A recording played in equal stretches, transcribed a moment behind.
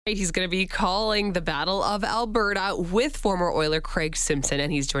He's going to be calling the Battle of Alberta with former Oiler Craig Simpson,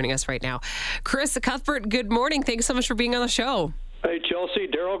 and he's joining us right now. Chris Cuthbert, good morning. Thanks so much for being on the show. Hey, Chelsea,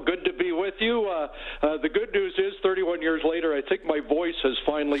 Daryl, good to be with you. The good news is 31 years later, I think my voice has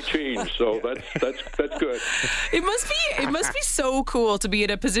finally changed, so that's good. It must be so cool to be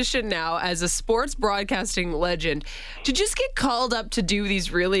in a position now as a sports broadcasting legend to just get called up to do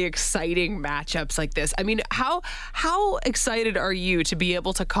these really exciting matchups like this. I mean, how excited are you to be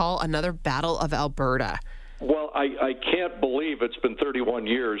able to call another Battle of Alberta? Well, I can't believe it's been 31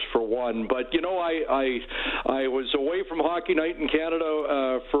 years for one, but you know, I was away from Hockey Night in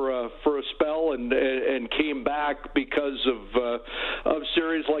Canada for a spell and came back because of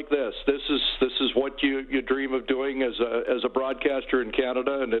series like this. This is what you dream of doing as a broadcaster in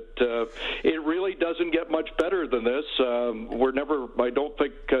Canada, and it really doesn't get much better than this. We're never, I don't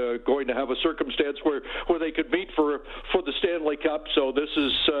think, going to have a circumstance where they could meet for the Stanley Cup. So this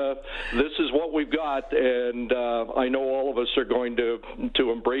is what we've got. And I know all of us are going to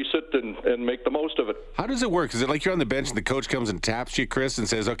embrace it and make the most of it. How does it work? Is it like you're on the bench and the coach comes and taps you, Chris, and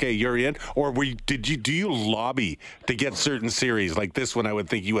says, "Okay, you're in"? Or do you lobby to get certain series like this one? I would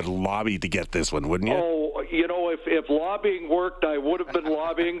think you would lobby to get this one, wouldn't you? Oh, you know, if lobbying worked, I would have been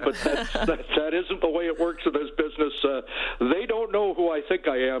lobbying, but that isn't the way it works in this business. They don't know who I think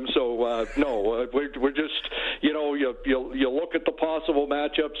I am, so no, we're just, you know, you look at the possible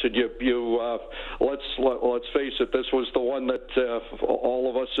matchups and you let's face it, this was the one that all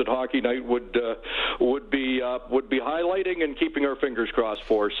of us at Hockey Night would be highlighting and keeping our fingers crossed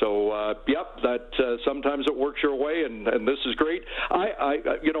for. So that sometimes it works your way, and this is great.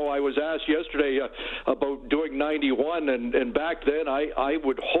 I was asked yesterday about doing 91, and back then I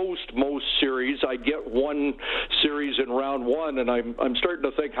would host most series. I'd get one series in round one, and I'm starting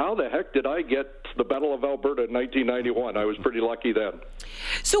to think, how the heck did I get the Battle of Alberta in 1991? I was pretty lucky then.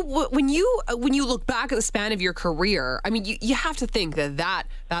 So when you look back at the span of your career, I mean, you have to think that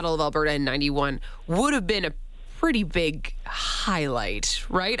Battle of Alberta in 91 would have been a pretty big highlight,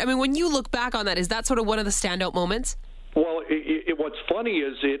 right? I mean, when you look back on that, is that sort of one of the standout moments? Well, what's funny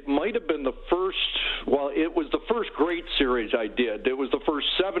is it might have been it was the first great series I did. It was the first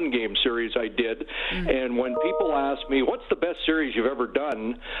 7-game series I did. And when people ask me, what's the best series you've ever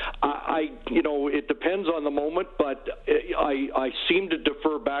done, it depends on the moment, but I seem to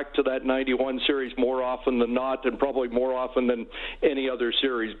defer back to that 91 series more often than not, and probably more often than any other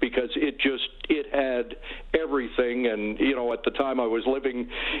series, because it had everything. And, you know, at the time I was living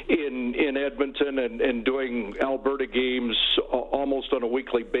in Edmonton and doing Alberta games almost on a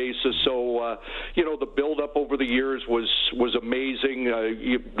weekly basis. So, the build-up over the years was amazing.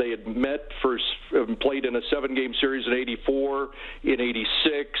 They had met played in a 7-game series in 84, in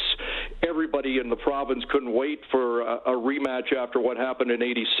 86. Everybody in the province couldn't wait for a rematch after what happened in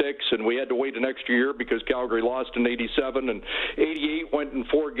 86, and we had to wait an extra year because Calgary lost in 87, and 88 went in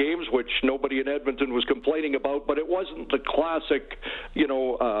 4 games, which nobody in Edmonton was complaining about, but it wasn't the classic,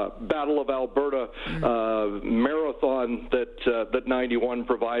 Battle of Alberta marathon that 91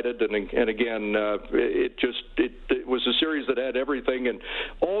 provided, and again, it was a series that had everything, and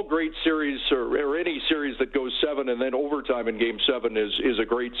all great series, or any series that goes 7 and then overtime in Game 7 is a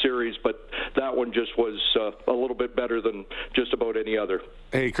great series, but that one just was a little bit better than just about any other.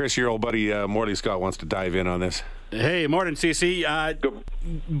 Hey, Chris, your old buddy Morley Scott wants to dive in on this. Hey, morning, CC.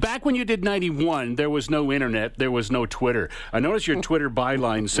 Back when you did 91, there was no internet, there was no Twitter. I noticed your Twitter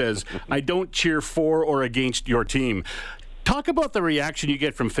byline says, "I don't cheer for or against your team." Talk about the reaction you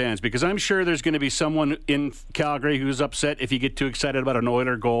get from fans, because I'm sure there's going to be someone in Calgary who's upset if you get too excited about an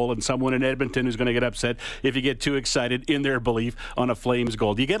Oiler goal, and someone in Edmonton who's going to get upset if you get too excited in their belief on a Flames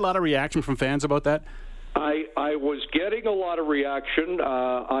goal. Do you get a lot of reaction from fans about that? I was getting a lot of reaction.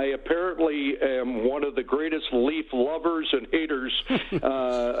 I apparently am one of the greatest Leaf lovers and haters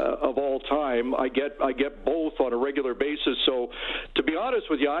of all time. I get both on a regular basis. So, to be honest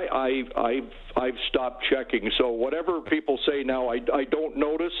with you, I've stopped checking. So whatever people say now, I don't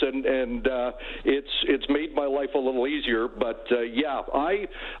notice, and it's made my life a little easier. But I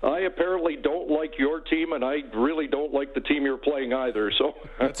apparently don't like your team, and I really don't like the team you're playing either. So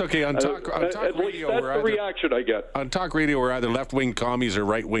that's okay. On talk radio, that's the reaction I get. On talk radio, we're either left-wing commies or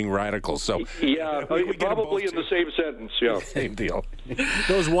right-wing radicals. So yeah, probably in the same sentence. Yeah, same deal.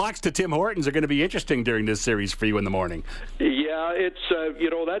 Those walks to Tim Hortons are going to be interesting during this series for you in the morning. Yeah, it's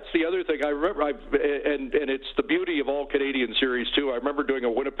that's the other thing. I remember, and it's the beauty of all Canadian series too. I remember doing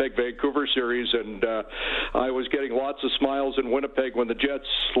a Winnipeg-Vancouver series, and I was getting lots of smiles in Winnipeg when the Jets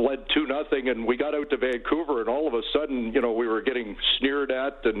led 2-0, and we got out to Vancouver, and all of a sudden, we were getting sneered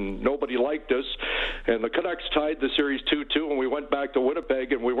at, and nobody liked us. And the Canucks tied the series 2-2, and we went back to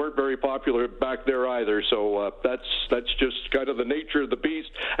Winnipeg, and we weren't very popular back there either. So that's just kind of the nature of the beast.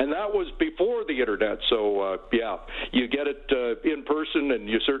 And that was before the internet. So, you get it in person, and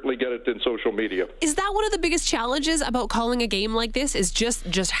you certainly get it in social media. Is that one of the biggest challenges about calling a game like this, is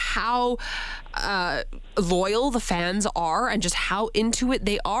just how loyal the fans are and just how into it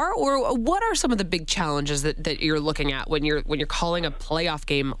they are? Or what are some of the big challenges that you're looking at when you're calling a playoff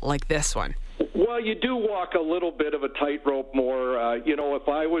game like this one? Well, you do walk a little bit of a tightrope more. If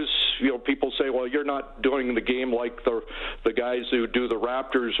I was, people say, well, you're not doing the game like the guys who do the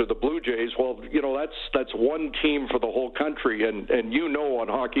Raptors or the Blue Jays. Well, that's one team for the whole country. And on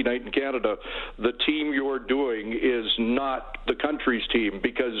Hockey Night in Canada, the team you're doing is not the country's team,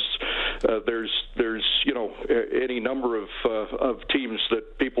 because there's any number of teams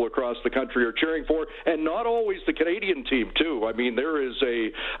that people across the country are cheering for, and not always the Canadian team, too. I mean, there is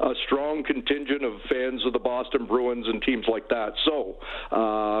a strong contingent of fans of the Boston Bruins and teams like that. So,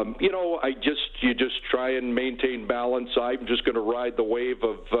 you just try and maintain balance. I'm just going to ride the wave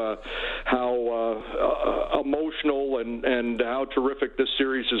of how emotional and how terrific this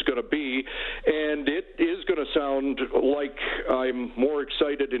series is going to be. And it is going to sound like I'm more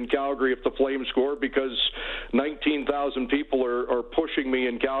excited in Calgary if the Flames score, because 19,000 people are pushing me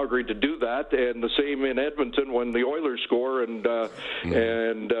in Calgary to do that, and the same in Edmonton when the Oilers score, and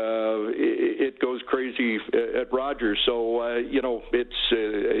it goes crazy at Rogers. So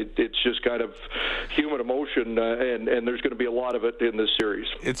it's just kind of human emotion, and there's going to be a lot of it in this series.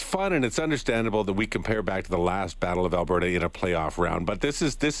 It's fun, and it's understandable that we compare back to the last Battle of Alberta in a playoff round, but this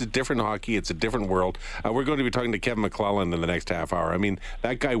is different hockey. It's a different world. We're going to be talking to Kevin McClellan in the next half hour. I mean,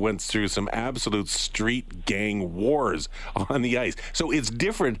 that guy went through some absolute street gang wars on the ice. So it's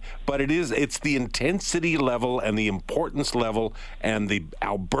different, but it's the intensity level and the importance level and the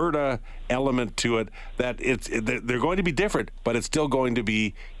Alberta element to it that they're going to be different, but it's still going to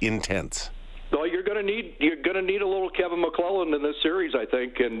be intense. Well, you're going to need a little Kevin McClellan in this series, I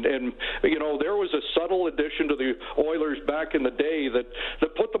think, and there was a subtle addition to the Oilers back in the day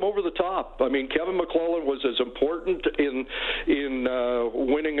that put them over the top. I mean, Kevin McClellan was as important in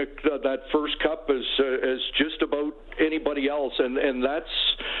winning that first cup as just about anybody else, and that's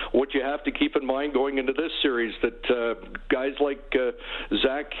what you have to keep in mind going into this series. That guys like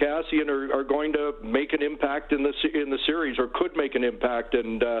Zach Kassian are going to make an impact in the series, or could make an impact,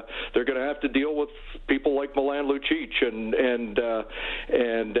 and they're going to have to deal with people like Milan Lucic, and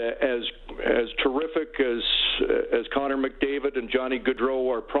as terrific as Connor McDavid and Johnny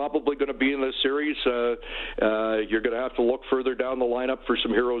Gaudreau are probably going to be in this series, you're going to have to look further down the lineup for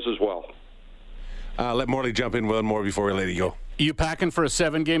some heroes as well. Let Morley jump in one more before we let you go. You packing for a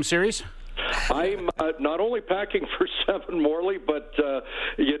 7-game series? I'm not only packing for 7, Morley, but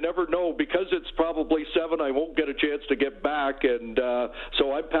you never know. Because it's probably 7, I won't get a chance to get back, and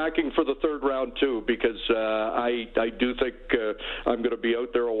so I'm packing for the 3rd round too, because I do think I'm going to be out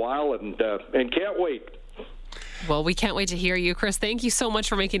there a while, and can't wait. Well, we can't wait to hear you, Chris. Thank you so much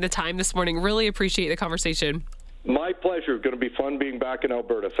for making the time this morning. Really appreciate the conversation. My pleasure. Going to be fun being back in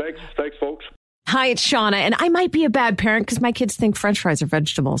Alberta. Thanks, folks. Hi, it's Shauna, and I might be a bad parent because my kids think French fries are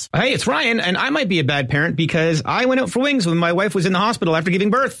vegetables. Hey, it's Ryan, and I might be a bad parent because I went out for wings when my wife was in the hospital after giving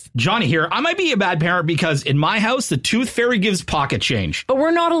birth. Johnny here. I might be a bad parent because in my house, the tooth fairy gives pocket change. But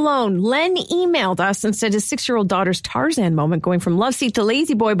we're not alone. Len emailed us and said his 6-year-old daughter's Tarzan moment going from love seat to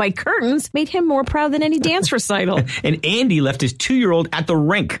lazy boy by curtains made him more proud than any dance recital. And Andy left his 2-year-old at the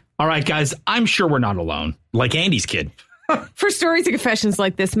rink. All right, guys, I'm sure we're not alone. Like Andy's kid. For stories and confessions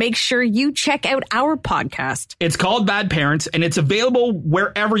like this, make sure you check out our podcast. It's called Bad Parents, and it's available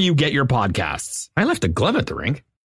wherever you get your podcasts. I left a glove at the rink.